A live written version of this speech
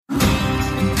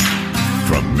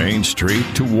Main Street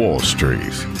to Wall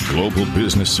Street, global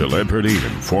business celebrity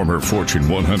and former Fortune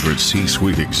 100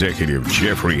 C-suite executive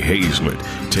Jeffrey Hazlett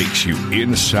takes you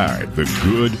inside the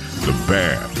good, the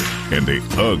bad, and the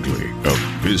ugly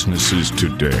of businesses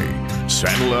today.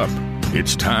 Saddle up.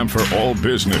 It's time for All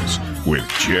Business with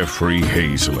Jeffrey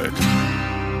Hazlett.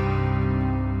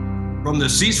 From the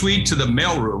C-suite to the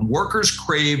mailroom, workers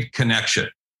crave connection.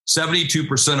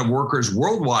 72% of workers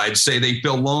worldwide say they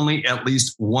feel lonely at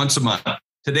least once a month.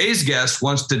 Today's guest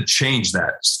wants to change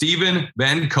that. Steven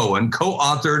Van Cohen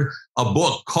co-authored a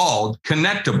book called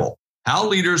Connectable: How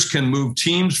Leaders Can Move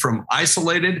Teams from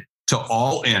Isolated to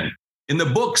All In. In the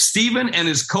book, Steven and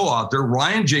his co-author,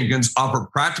 Ryan Jenkins, offer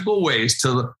practical ways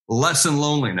to lessen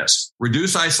loneliness,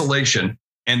 reduce isolation,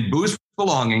 and boost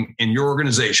belonging in your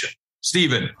organization.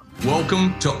 Steven,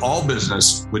 welcome to All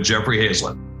Business with Jeffrey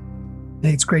Hazlett.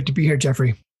 Hey, it's great to be here,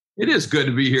 Jeffrey. It is good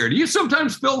to be here. Do you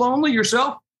sometimes feel lonely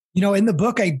yourself? You know, in the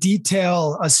book, I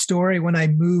detail a story when I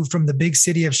moved from the big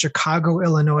city of Chicago,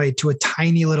 Illinois, to a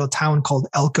tiny little town called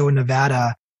Elko,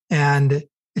 Nevada. And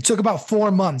it took about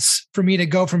 4 months for me to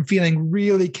go from feeling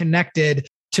really connected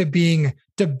to being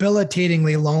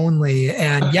debilitatingly lonely.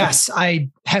 And yes, I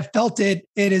have felt it.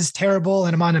 It is terrible.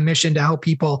 And I'm on a mission to help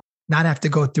people not have to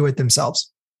go through it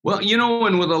themselves. Well,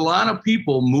 and with a lot of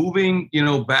people moving,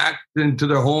 back into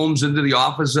their homes, into the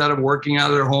office out of working out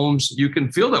of their homes, you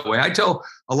can feel that way. I tell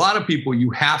a lot of people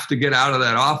you have to get out of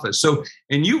that office. So,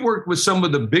 and you worked with some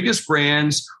of the biggest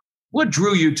brands. What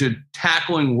drew you to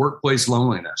tackling workplace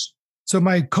loneliness? So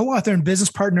my co-author and business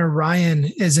partner,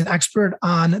 Ryan, is an expert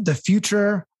on the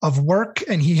future of work,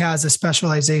 and he has a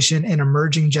specialization in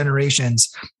emerging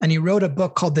generations. And he wrote a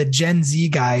book called The Gen Z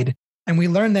Guide. And we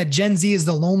learned that Gen Z is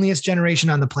the loneliest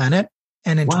generation on the planet.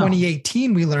 And in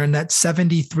 2018, we learned that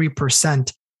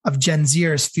 73% of Gen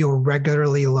Zers feel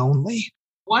regularly lonely.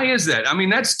 Why is that? I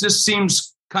mean, that just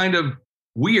seems kind of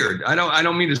weird. I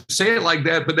don't mean to say it like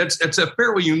that, but it's a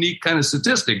fairly unique kind of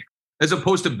statistic as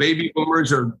opposed to baby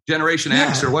boomers or Generation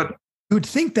X or what. You would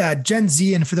think that Gen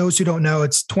Z, and for those who don't know,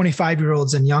 it's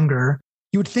 25-year-olds and younger.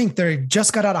 You would think they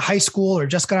just got out of high school or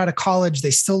just got out of college.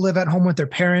 They still live at home with their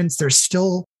parents. They're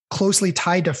still closely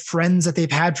tied to friends that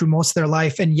they've had through most of their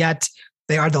life. And yet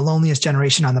they are the loneliest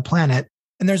generation on the planet.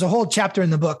 And there's a whole chapter in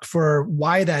the book for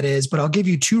why that is, but I'll give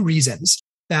you 2 reasons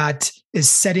that is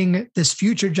setting this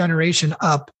future generation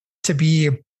up to be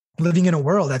living in a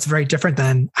world that's very different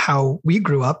than how we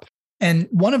grew up. And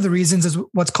one of the reasons is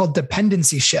what's called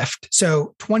dependency shift.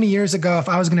 So 20 years ago, if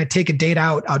I was going to take a date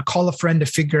out, I'd call a friend to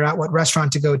figure out what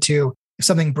restaurant to go to. If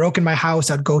something broke in my house,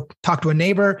 I'd go talk to a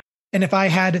neighbor. And if I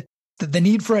had the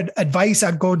need for advice,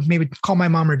 I'd go maybe call my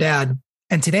mom or dad.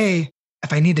 And today,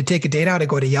 if I need to take a date out, I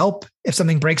go to Yelp. If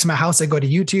something breaks in my house, I go to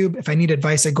YouTube. If I need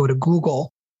advice, I go to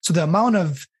Google. So the amount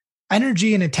of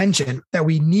energy and attention that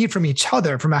we need from each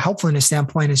other from a helpfulness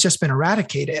standpoint has just been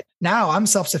eradicated. Now I'm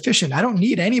self-sufficient. I don't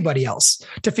need anybody else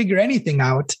to figure anything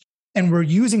out. And we're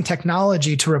using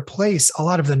technology to replace a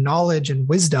lot of the knowledge and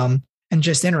wisdom and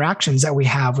just interactions that we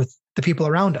have with the people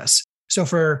around us. So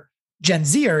for Gen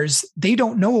Zers, they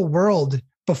don't know a world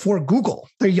before Google.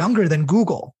 They're younger than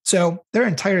Google. So their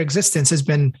entire existence has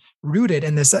been rooted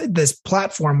in this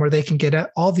platform where they can get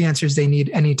all the answers they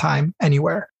need anytime,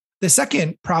 anywhere. The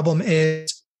second problem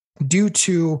is due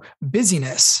to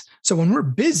busyness. So when we're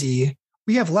busy,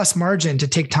 we have less margin to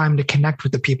take time to connect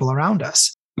with the people around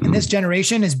us. And this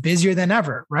generation is busier than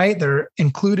ever, right? They're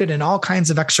included in all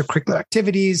kinds of extracurricular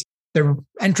activities. They're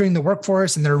entering the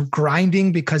workforce and they're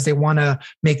grinding because they want to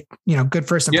make, good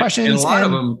first impressions. And a lot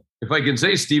of them, if I can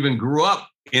say, Steven, grew up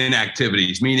in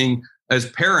activities, meaning as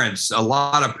parents, a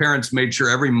lot of parents made sure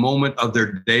every moment of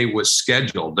their day was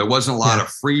scheduled. There wasn't a lot of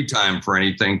free time for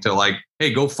anything to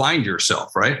hey, go find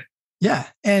yourself, right? Yeah.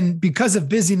 And because of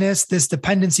busyness, this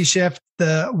dependency shift,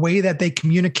 the way that they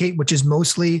communicate, which is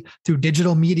mostly through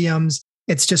digital mediums,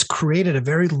 it's just created a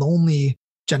very lonely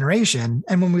generation.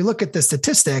 And when we look at the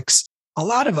statistics, a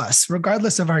lot of us,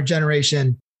 regardless of our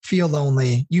generation, feel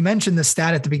lonely. You mentioned the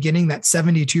stat at the beginning that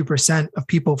 72% of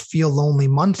people feel lonely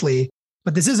monthly,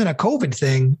 but this isn't a COVID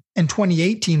thing. In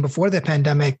 2018, before the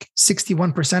pandemic,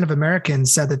 61% of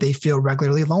Americans said that they feel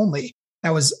regularly lonely.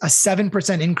 That was a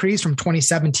 7% increase from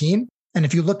 2017. And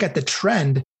if you look at the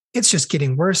trend, it's just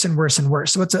getting worse and worse and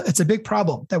worse. So it's a big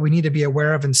problem that we need to be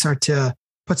aware of and start to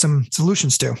put some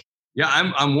solutions to. Yeah,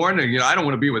 I'm wondering, I don't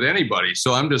want to be with anybody.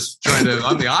 So I'm just trying to,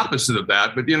 I'm the opposite of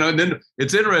that. But, and then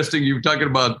it's interesting. You're talking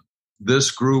about this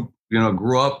group,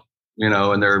 grew up,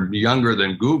 and they're younger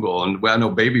than Google. And I know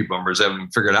baby boomers haven't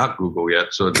figured out Google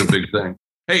yet. So it's a big thing.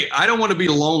 Hey, I don't want to be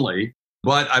lonely,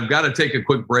 but I've got to take a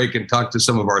quick break and talk to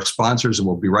some of our sponsors. And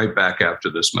we'll be right back after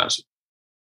this message.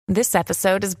 This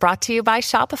episode is brought to you by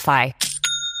Shopify.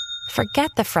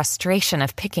 Forget the frustration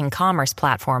of picking commerce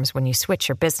platforms when you switch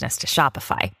your business to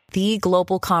Shopify, the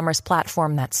global commerce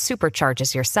platform that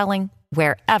supercharges your selling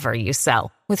wherever you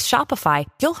sell. With Shopify,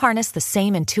 you'll harness the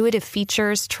same intuitive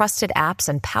features, trusted apps,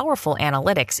 and powerful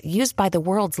analytics used by the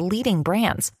world's leading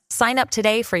brands. Sign up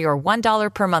today for your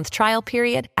 $1 per month trial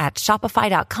period at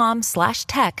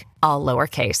shopify.com/tech, all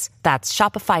lowercase. That's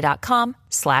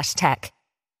shopify.com/tech.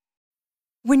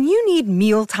 When you need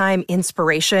mealtime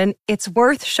inspiration, it's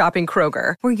worth shopping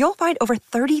Kroger, where you'll find over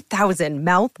 30,000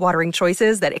 mouth-watering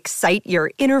choices that excite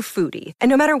your inner foodie. And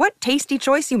no matter what tasty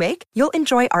choice you make, you'll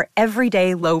enjoy our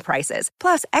everyday low prices,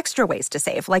 plus extra ways to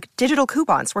save, like digital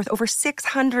coupons worth over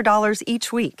 $600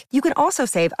 each week. You can also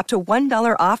save up to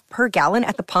 $1 off per gallon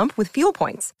at the pump with fuel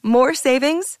points. More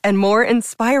savings and more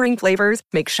inspiring flavors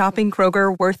make shopping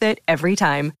Kroger worth it every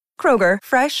time. Kroger,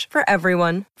 fresh for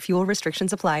everyone. Fuel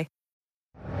restrictions apply.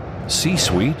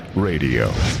 C-Suite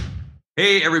Radio.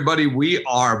 Hey, everybody, we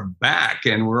are back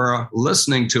and we're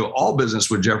listening to All Business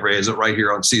with Jeffrey Hazlett right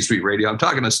here on C-Suite Radio. I'm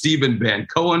talking to Steven Van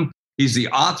Cohen. He's the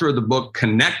author of the book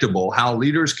Connectable, How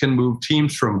Leaders Can Move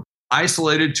Teams from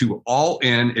Isolated to All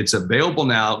In. It's available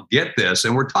now. Get this.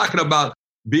 And we're talking about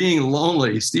being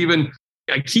lonely. Steven,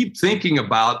 I keep thinking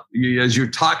about, as you're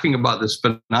talking about this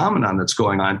phenomenon that's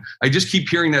going on, I just keep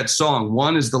hearing that song,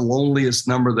 One is the Loneliest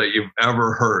Number That You've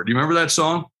Ever Heard. Do you remember that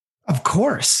song? Of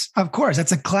course.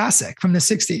 That's a classic from the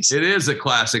 60s. It is a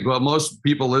classic. Well, most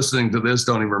people listening to this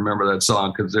don't even remember that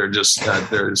song because they're just,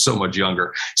 they're so much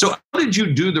younger. So how did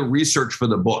you do the research for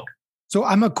the book? So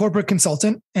I'm a corporate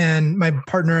consultant and my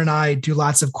partner and I do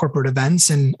lots of corporate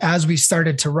events. And as we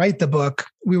started to write the book,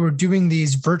 we were doing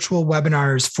these virtual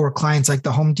webinars for clients like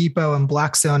the Home Depot and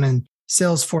Blackstone and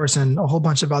Salesforce and a whole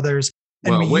bunch of others.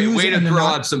 And well, way to throw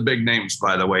out some big names,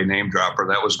 by the way, name dropper.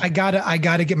 That was, I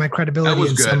gotta get my credibility. That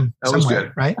was good. That was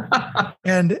good. Right.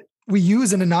 And we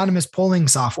use an anonymous polling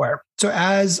software. So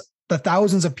as the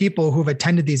thousands of people who've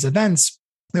attended these events,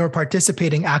 they were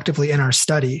participating actively in our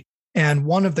study. And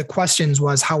one of the questions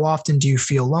was, how often do you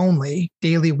feel lonely?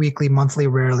 Daily, weekly, monthly,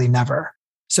 rarely, never.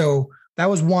 So that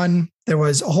was one. There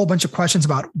was a whole bunch of questions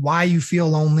about why you feel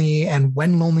lonely and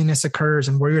when loneliness occurs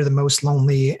and where you're the most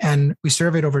lonely. And we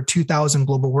surveyed over 2,000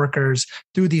 global workers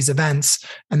through these events.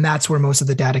 And that's where most of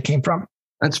the data came from.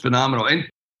 That's phenomenal. And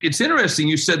it's interesting.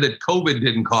 You said that COVID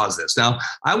didn't cause this. Now,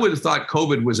 I would have thought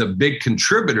COVID was a big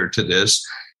contributor to this.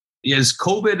 Is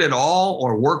COVID at all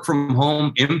or work from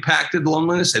home impacted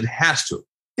loneliness? It has to.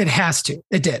 It has to.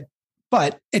 It did.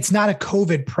 But it's not a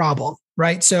COVID problem,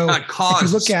 right? So not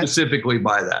caused specifically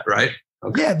by that, right?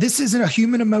 Okay. Yeah, this isn't a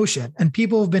human emotion. And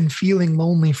people have been feeling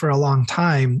lonely for a long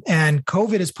time. And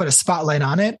COVID has put a spotlight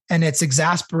on it. And it's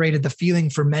exasperated the feeling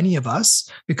for many of us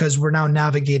because we're now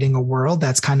navigating a world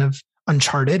that's kind of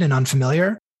uncharted and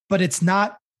unfamiliar. But it's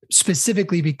not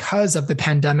specifically because of the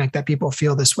pandemic that people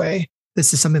feel this way.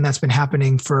 This is something that's been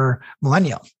happening for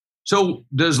millennia. So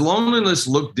does loneliness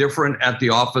look different at the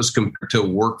office compared to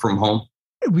work from home?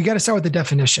 We got to start with the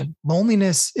definition.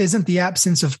 Loneliness isn't the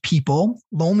absence of people.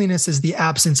 Loneliness is the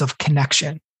absence of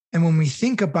connection. And when we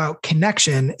think about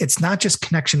connection, it's not just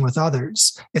connection with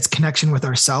others. It's connection with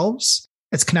ourselves.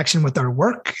 It's connection with our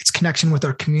work. It's connection with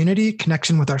our community,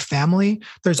 connection with our family.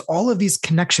 There's all of these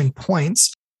connection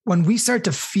points. When we start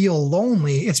to feel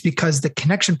lonely, it's because the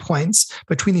connection points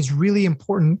between these really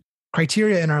important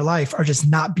criteria in our life are just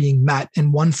not being met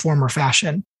in one form or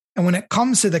fashion. And when it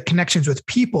comes to the connections with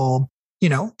people,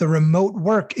 the remote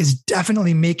work is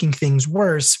definitely making things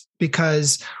worse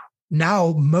because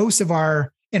now most of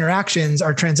our interactions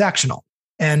are transactional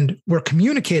and we're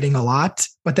communicating a lot,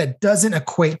 but that doesn't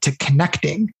equate to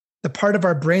connecting. The part of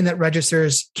our brain that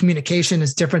registers communication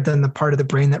is different than the part of the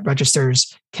brain that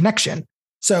registers connection.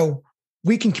 So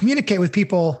we can communicate with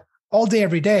people all day,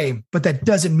 every day, but that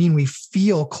doesn't mean we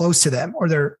feel close to them or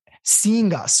they're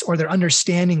seeing us or they're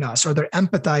understanding us or they're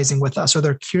empathizing with us or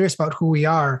they're curious about who we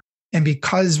are. And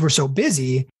because we're so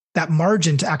busy, that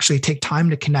margin to actually take time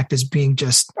to connect is being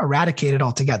just eradicated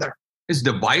altogether. Is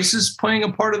devices playing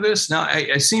a part of this? Now,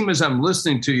 I seem as I'm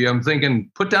listening to you, I'm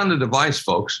thinking, put down the device,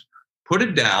 folks. Put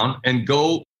it down and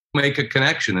go make a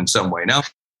connection in some way. Now,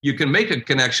 you can make a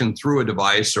connection through a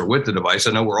device or with the device.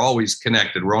 I know we're always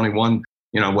connected. We're only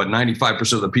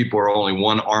 95% of the people are only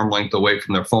one arm length away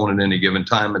from their phone at any given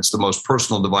time. It's the most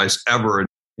personal device ever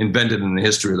invented in the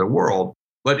history of the world.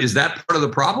 But is that part of the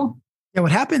problem? Yeah,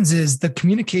 what happens is the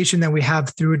communication that we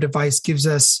have through a device gives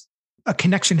us a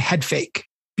connection head fake.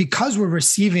 Because we're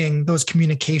receiving those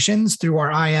communications through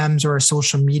our IMs or our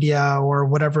social media or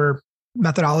whatever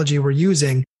methodology we're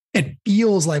using, it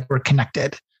feels like we're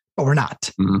connected. but we're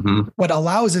not. Mm-hmm. What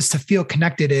allows us to feel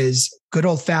connected is good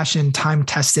old fashioned, time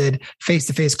tested,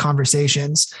 face-to-face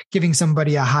conversations, giving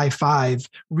somebody a high five,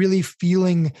 really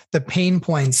feeling the pain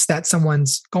points that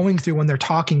someone's going through when they're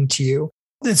talking to you.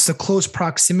 It's the close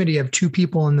proximity of two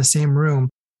people in the same room.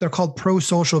 They're called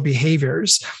pro-social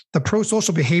behaviors. The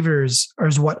pro-social behaviors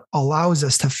is what allows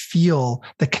us to feel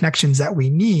the connections that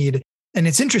we need. And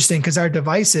it's interesting because our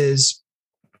devices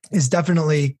is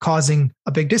definitely causing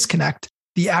a big disconnect.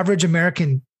 The average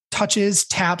American touches,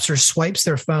 taps, or swipes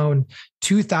their phone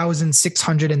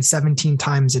 2,617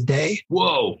 times a day.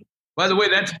 Whoa. By the way,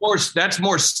 that's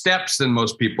more steps than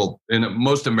most people and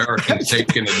most Americans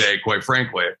take in a day, quite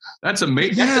frankly. That's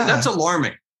amazing. Yeah. That's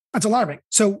alarming. That's alarming.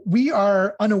 So we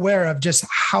are unaware of just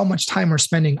how much time we're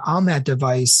spending on that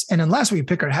device. And unless we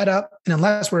pick our head up and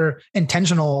unless we're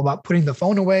intentional about putting the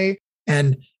phone away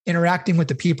and interacting with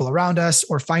the people around us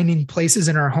or finding places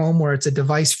in our home where it's a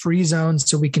device-free zone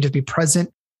so we can just be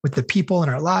present with the people in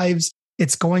our lives,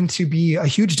 it's going to be a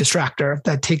huge distractor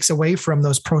that takes away from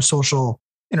those pro-social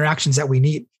interactions that we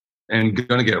need. And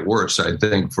going to get worse, I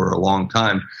think, for a long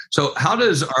time. So how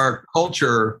does our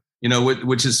culture,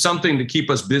 which is something to keep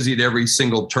us busy at every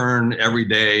single turn, every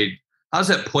day, how does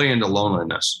that play into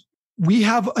loneliness? We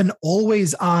have an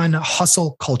always on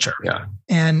hustle culture. Yeah.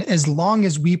 And as long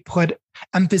as we put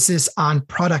emphasis on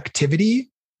productivity,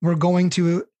 we're going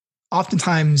to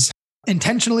oftentimes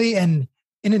intentionally and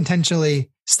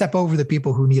unintentionally step over the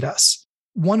people who need us.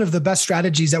 One of the best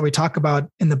strategies that we talk about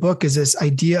in the book is this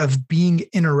idea of being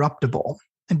interruptible.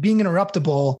 And being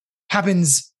interruptible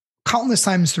happens countless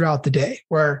times throughout the day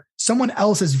where someone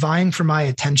else is vying for my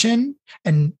attention.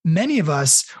 And many of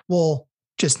us will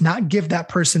just not give that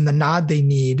person the nod they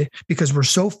need because we're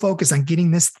so focused on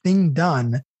getting this thing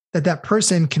done that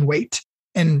person can wait.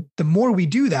 And the more we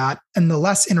do that and the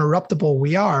less interruptible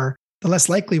we are, the less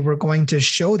likely we're going to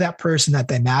show that person that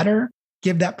they matter,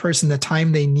 give that person the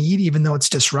time they need, even though it's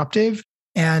disruptive.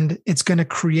 And it's going to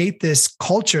create this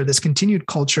culture, this continued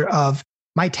culture of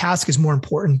my task is more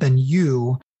important than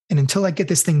you. And until I get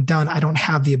this thing done, I don't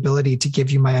have the ability to give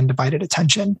you my undivided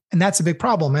attention. And that's a big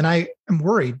problem. And I am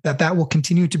worried that will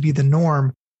continue to be the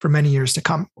norm for many years to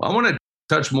come. Well, I want to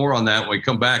touch more on that when we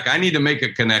come back. I need to make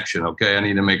a connection. Okay. I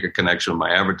need to make a connection with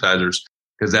my advertisers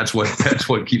because that's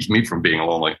what keeps me from being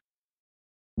lonely.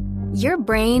 Your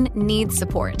brain needs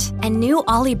support, and new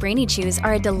Ollie Brainy Chews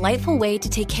are a delightful way to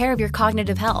take care of your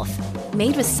cognitive health.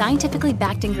 Made with scientifically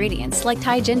backed ingredients like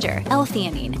Thai ginger,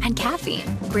 L-theanine, and caffeine,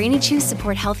 Brainy Chews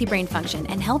support healthy brain function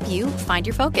and help you find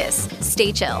your focus,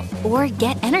 stay chill, or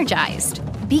get energized.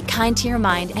 Be kind to your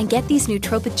mind and get these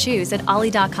nootropic chews at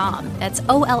ollie.com. That's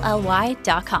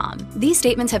OLLY.com. These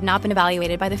statements have not been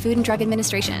evaluated by the Food and Drug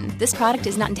Administration. This product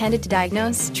is not intended to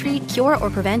diagnose, treat, cure, or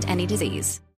prevent any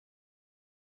disease.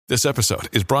 This episode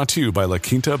is brought to you by La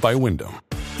Quinta by Wyndham.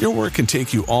 Your work can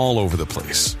take you all over the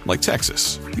place, like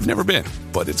Texas. You've never been,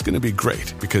 but it's going to be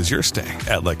great because you're staying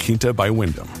at La Quinta by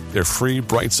Wyndham. Their free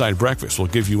Bright Side breakfast will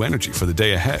give you energy for the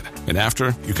day ahead. And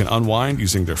after, you can unwind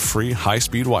using their free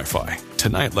high-speed Wi-Fi.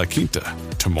 Tonight, La Quinta.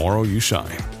 Tomorrow, you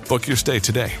shine. Book your stay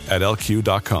today at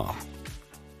LQ.com.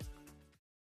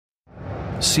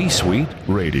 C-Suite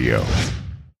Radio.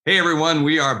 Hey, everyone.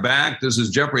 We are back. This is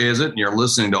Jeffrey Hazlett, and you're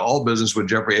listening to All Business with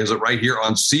Jeffrey Hazlett right here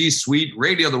on C-Suite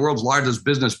Radio, the world's largest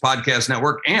business podcast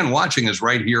network, and watching us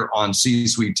right here on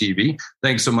C-Suite TV.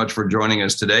 Thanks so much for joining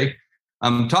us today.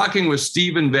 I'm talking with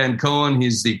Steven Van Cohen.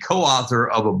 He's the co-author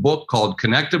of a book called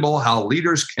Connectable, How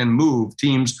Leaders Can Move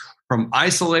Teams from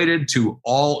Isolated to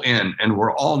All In. And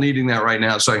we're all needing that right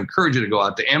now. So I encourage you to go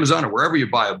out to Amazon or wherever you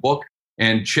buy a book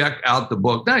and check out the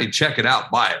book. Not only check it out,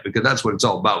 buy it, because that's what it's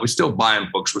all about. We're still buying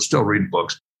books. We're still reading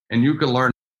books. And you can learn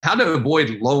how to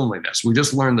avoid loneliness. We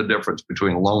just learned the difference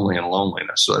between lonely and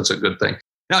loneliness. So that's a good thing.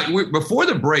 Now, before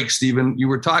the break, Steven, you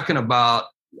were talking about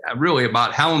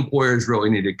how employers really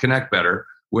need to connect better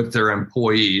with their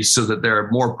employees so that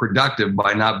they're more productive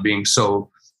by not being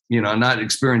so, not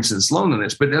experiencing this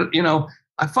loneliness. But,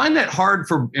 I find that hard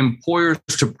for employers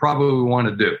to probably want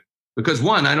to do because,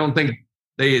 one, I don't think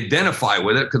they identify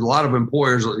with it because a lot of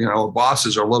employers,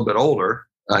 bosses are a little bit older.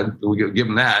 We give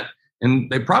them that.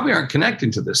 And they probably aren't connecting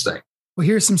to this thing. Well,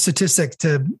 here's some statistics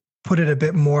to put it a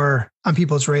bit more on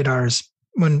people's radars.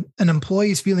 When an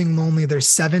employee is feeling lonely, they're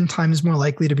 7 times more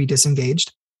likely to be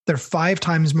disengaged. They're 5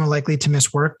 times more likely to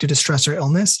miss work due to stress or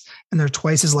illness. And they're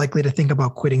twice as likely to think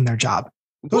about quitting their job.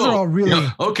 Those are all really...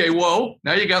 Yeah. Okay, whoa.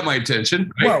 Now you got my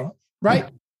attention. Right? Whoa, right?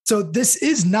 So this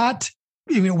is not...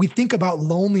 we think about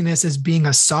loneliness as being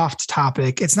a soft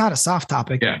topic. It's not a soft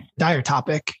topic, dire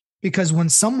topic, because when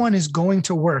someone is going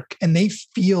to work and they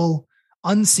feel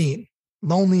unseen,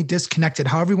 lonely, disconnected,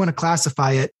 however you want to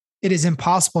classify it, it is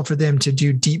impossible for them to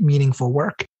do deep, meaningful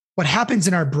work. What happens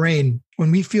in our brain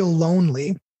when we feel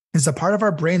lonely is the part of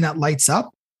our brain that lights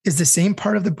up is the same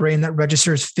part of the brain that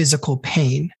registers physical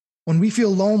pain. When we feel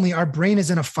lonely, our brain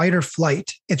is in a fight or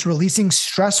flight. It's releasing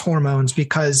stress hormones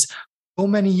because so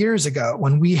many years ago,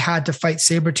 when we had to fight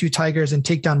saber-tooth tigers and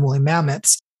take down woolly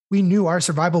mammoths, we knew our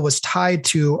survival was tied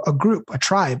to a group, a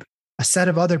tribe, a set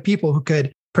of other people who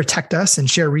could protect us and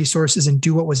share resources and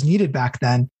do what was needed back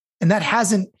then. And that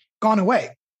hasn't gone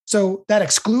away. So that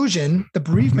exclusion, the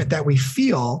bereavement that we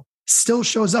feel, still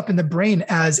shows up in the brain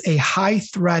as a high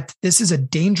threat. This is a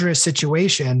dangerous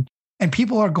situation. And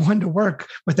people are going to work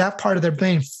with that part of their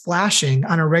brain flashing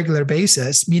on a regular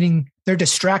basis, meaning they're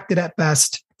distracted at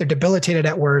best, they're debilitated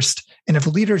at worst. And if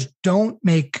leaders don't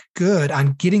make good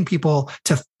on getting people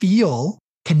to feel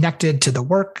connected to the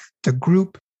work, the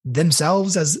group,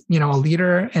 themselves as, a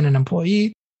leader and an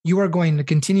employee, you are going to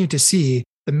continue to see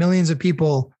the millions of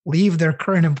people leave their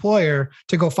current employer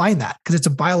to go find that because it's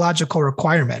a biological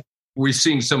requirement. We're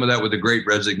seeing some of that with the great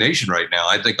resignation right now.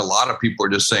 I think a lot of people are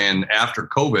just saying after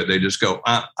COVID, they just go,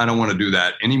 I don't want to do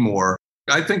that anymore.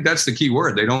 I think that's the key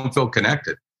word. They don't feel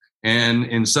connected. And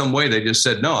in some way, they just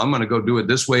said, no, I'm going to go do it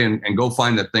this way and go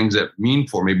find the things that mean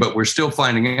for me. But we're still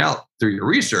finding out through your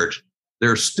research,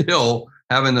 they're still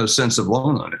having those sense of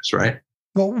loneliness, right?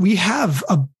 Well, we have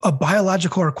a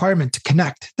biological requirement to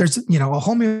connect. There's, a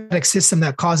homeostatic system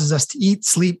that causes us to eat,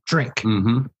 sleep, drink.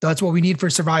 Mm-hmm. That's what we need for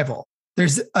survival.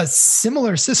 There's a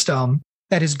similar system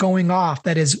that is going off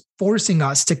that is forcing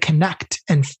us to connect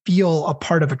and feel a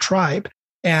part of a tribe.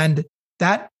 And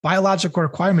that biological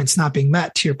requirement's not being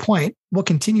met. To your point, we'll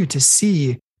continue to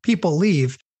see people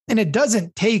leave. And it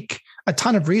doesn't take a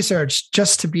ton of research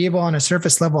just to be able on a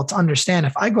surface level to understand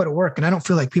if I go to work and I don't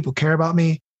feel like people care about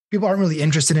me, people aren't really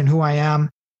interested in who I am,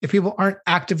 if people aren't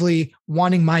actively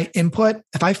wanting my input,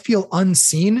 if I feel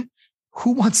unseen,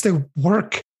 who wants to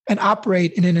work and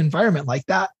operate in an environment like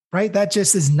that, right? That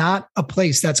just is not a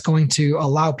place that's going to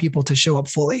allow people to show up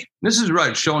fully. This is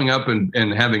right. Showing up and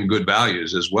having good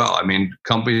values as well. I mean,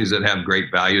 companies that have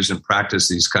great values and practice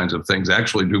these kinds of things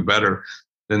actually do better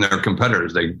than their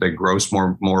competitors. They gross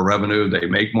more revenue. They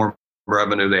make more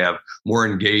revenue. They have more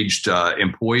engaged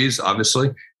employees,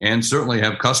 obviously, and certainly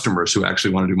have customers who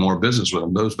actually want to do more business with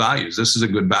them. Those values. This is a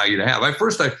good value to have.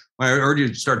 When I heard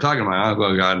you start talking about,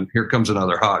 oh God, here comes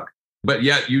another hug. But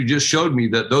yet you just showed me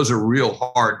that those are real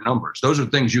hard numbers. Those are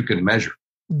things you can measure.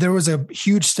 There was a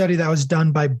huge study that was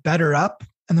done by BetterUp,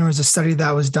 and there was a study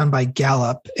that was done by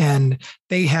Gallup, and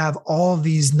they have all of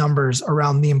these numbers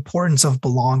around the importance of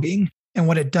belonging and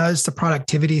what it does to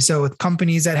productivity. So with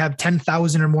companies that have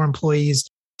 10,000 or more employees,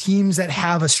 teams that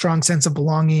have a strong sense of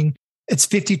belonging, it's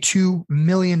 $52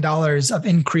 million of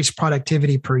increased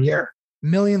productivity per year,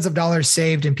 millions of dollars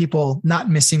saved in people not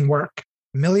missing work,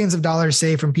 millions of dollars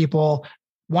saved from people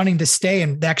wanting to stay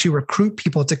and actually recruit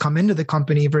people to come into the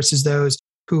company versus those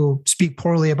who speak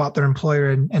poorly about their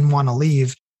employer and want to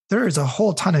leave. There is a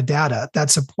whole ton of data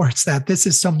that supports that this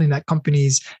is something that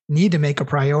companies need to make a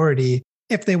priority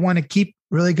if they want to keep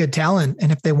really good talent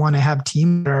and if they want to have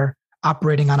teams that are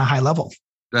operating on a high level.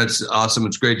 That's awesome.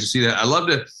 It's great to see that. I love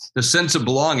the sense of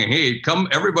belonging. Hey,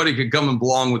 everybody can come and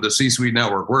belong with the C-Suite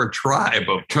Network. We're a tribe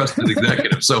of trusted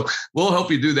executives. So we'll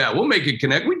help you do that. We'll make it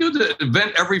connect. We do the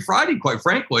event every Friday, quite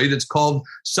frankly, that's called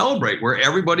Celebrate, where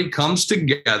everybody comes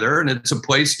together. And it's a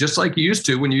place just like you used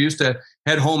to. When you used to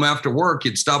head home after work,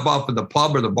 you'd stop off at the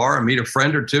pub or the bar and meet a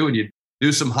friend or two, and you'd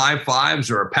do some high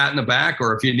fives or a pat in the back,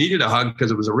 or if you needed a hug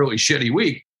because it was a really shitty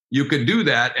week, you could do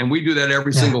that. And we do that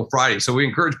every single Friday. So we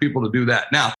encourage people to do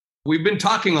that. Now, we've been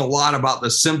talking a lot about the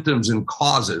symptoms and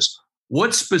causes.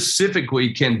 What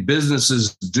specifically can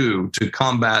businesses do to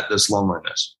combat this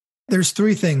loneliness? There's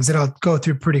three things that I'll go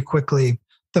through pretty quickly.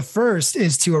 The first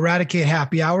is to eradicate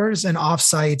happy hours and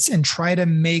offsites and try to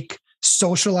make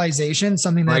socialization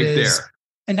something that is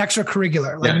an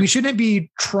extracurricular. We shouldn't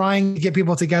be trying to get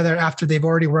people together after they've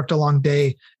already worked a long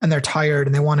day and they're tired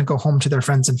and they want to go home to their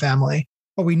friends and family.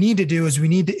 What we need to do is we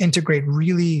need to integrate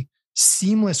really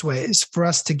seamless ways for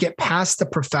us to get past the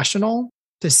professional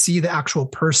to see the actual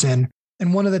person.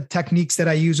 And one of the techniques that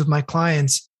I use with my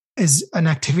clients is an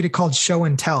activity called show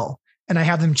and tell. And I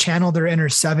have them channel their inner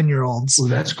 7-year-olds. Ooh,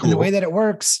 that's cool. And the way that it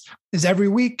works is every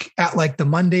week at like the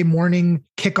Monday morning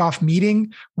kickoff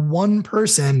meeting, one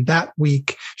person that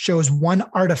week shows one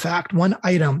artifact, one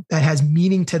item that has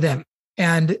meaning to them.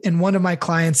 And in one of my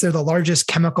clients, they're the largest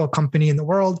chemical company in the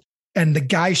world. And the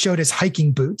guy showed his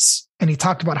hiking boots and he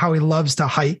talked about how he loves to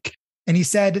hike. And he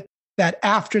said that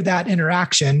after that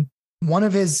interaction, one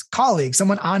of his colleagues,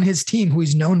 someone on his team who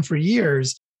he's known for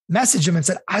years, messaged them and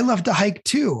said, I love to hike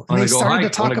too. And they started to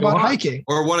talk about hiking.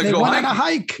 Or want to go on a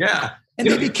hike. Yeah. And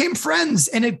they became friends,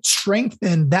 and it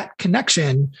strengthened that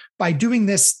connection by doing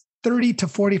this 30 to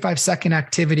 45 second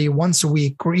activity once a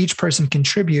week where each person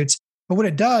contributes. But what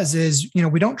it does is,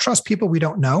 we don't trust people we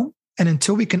don't know. And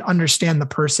until we can understand the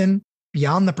person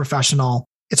beyond the professional,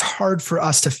 it's hard for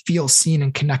us to feel seen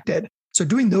and connected. So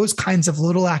doing those kinds of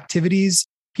little activities,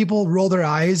 people roll their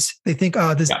eyes. They think,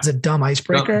 oh, this is a dumb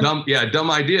icebreaker.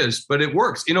 Dumb ideas, but it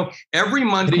works. Every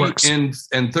Monday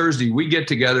and Thursday, we get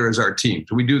together as our team.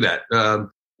 So we do that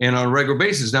and on a regular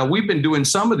basis. Now, we've been doing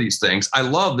some of these things. I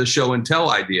love the show and tell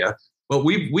idea, but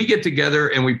we get together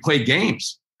and we play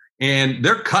games, and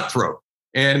they're cutthroat.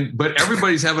 But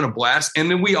everybody's having a blast.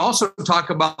 And then we also talk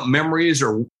about memories,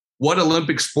 or what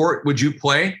Olympic sport would you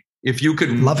play? If you could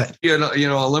love it,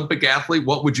 Olympic athlete,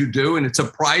 what would you do? And it's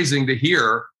surprising to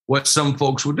hear what some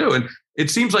folks would do. And it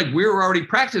seems like we were already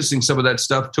practicing some of that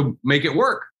stuff to make it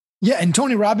work. Yeah. And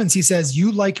Tony Robbins, he says,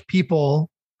 you like people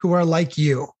who are like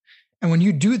you. And when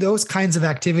you do those kinds of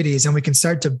activities and we can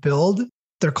start to build,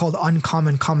 they're called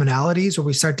uncommon commonalities, where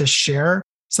we start to share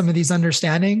some of these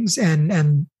understandings,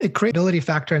 and it creates an ability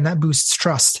factor, and that boosts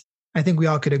trust. I think we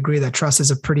all could agree that trust is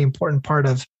a pretty important part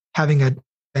of having a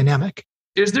dynamic.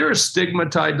 Is there a stigma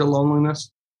tied to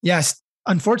loneliness? Yes.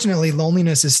 Unfortunately,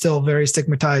 loneliness is still very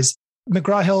stigmatized.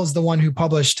 McGraw-Hill is the one who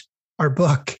published our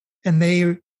book, and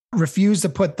they refused to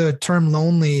put the term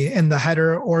lonely in the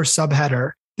header or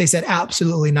subheader. They said,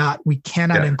 absolutely not. We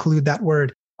cannot include that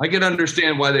word. I can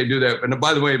understand why they do that. And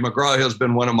by the way, McGraw-Hill has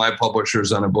been one of my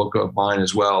publishers on a book of mine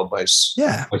as well, my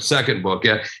second book.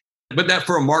 Yeah. But that,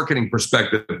 for a marketing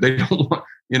perspective, they don't want,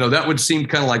 that would seem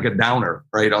kind of like a downer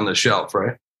right on the shelf,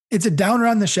 right? It's a downer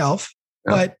on the shelf,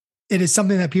 but it is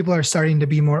something that people are starting to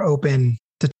be more open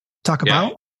to talk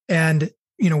about. And,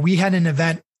 we had an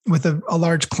event with a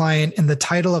large client, and the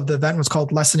title of the event was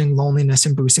called Lessening Loneliness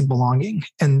and Boosting Belonging.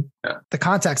 And the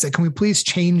contact said, can we please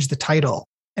change the title?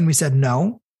 And we said,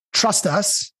 no, trust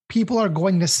us. People are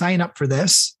going to sign up for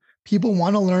this. People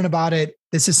want to learn about it.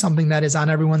 This is something that is on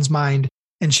everyone's mind.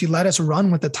 And she let us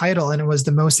run with the title, and it was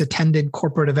the most attended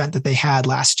corporate event that they had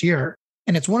last year.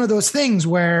 And it's one of those things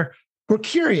where we're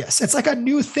curious. It's like a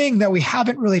new thing that we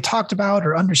haven't really talked about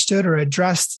or understood or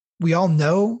addressed. We all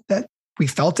know that we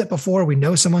felt it before. We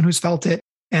know someone who's felt it.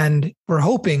 And we're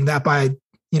hoping that by,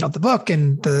 the book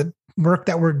and the work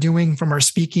that we're doing from our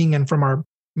speaking and from our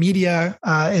media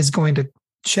is going to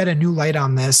shed a new light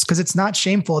on this, because it's not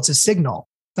shameful. It's a signal.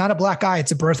 It's not a black eye.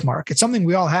 It's a birthmark. It's something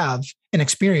we all have an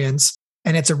experience.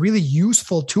 And it's a really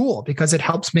useful tool because it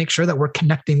helps make sure that we're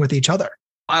connecting with each other.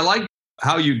 I like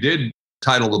how you did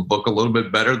title the book a little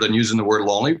bit better than using the word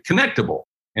lonely, Connectable,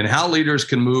 and how leaders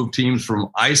can move teams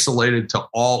from isolated to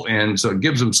all in. So it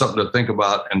gives them something to think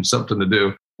about and something to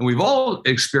do. And we've all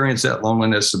experienced that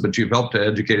loneliness, but you've helped to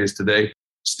educate us today.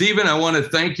 Steven, I want to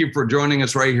thank you for joining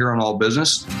us right here on All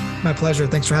Business. My pleasure.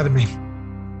 Thanks for having me.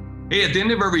 Hey, at the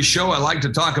end of every show, I like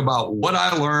to talk about what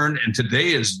I learned, and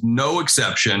today is no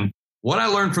exception. What I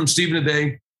learned from Steven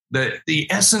today, the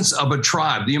essence of a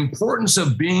tribe, the importance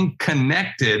of being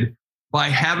connected by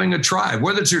having a tribe,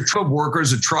 whether it's your tribe of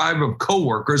workers, a tribe of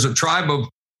coworkers, a tribe of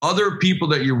other people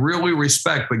that you really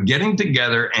respect, but getting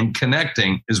together and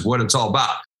connecting is what it's all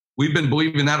about. We've been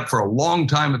believing that for a long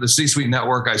time at the C-Suite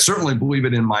Network. I certainly believe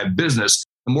it in my business.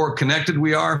 The more connected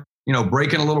we are,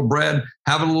 breaking a little bread,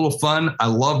 having a little fun. I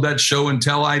love that show and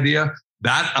tell idea.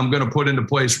 That I'm going to put into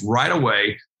place right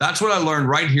away. That's what I learned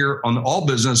right here on All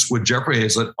Business with Jeffrey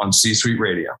Hayzlett on C-Suite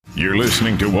Radio. You're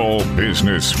listening to All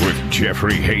Business with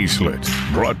Jeffrey Hayzlett,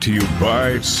 brought to you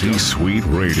by C-Suite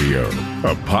Radio,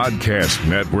 a podcast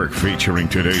network featuring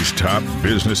today's top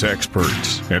business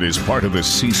experts, and is part of the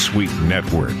C-Suite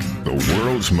Network, the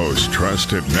world's most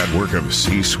trusted network of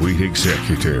C-Suite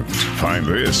executives. Find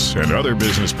this and other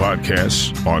business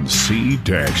podcasts on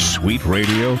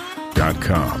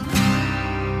c-suiteradio.com.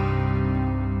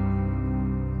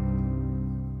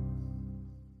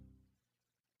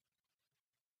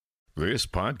 This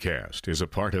podcast is a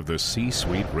part of the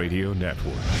C-Suite Radio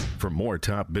Network. For more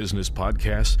top business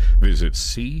podcasts, visit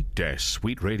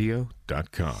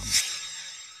c-suiteradio.com.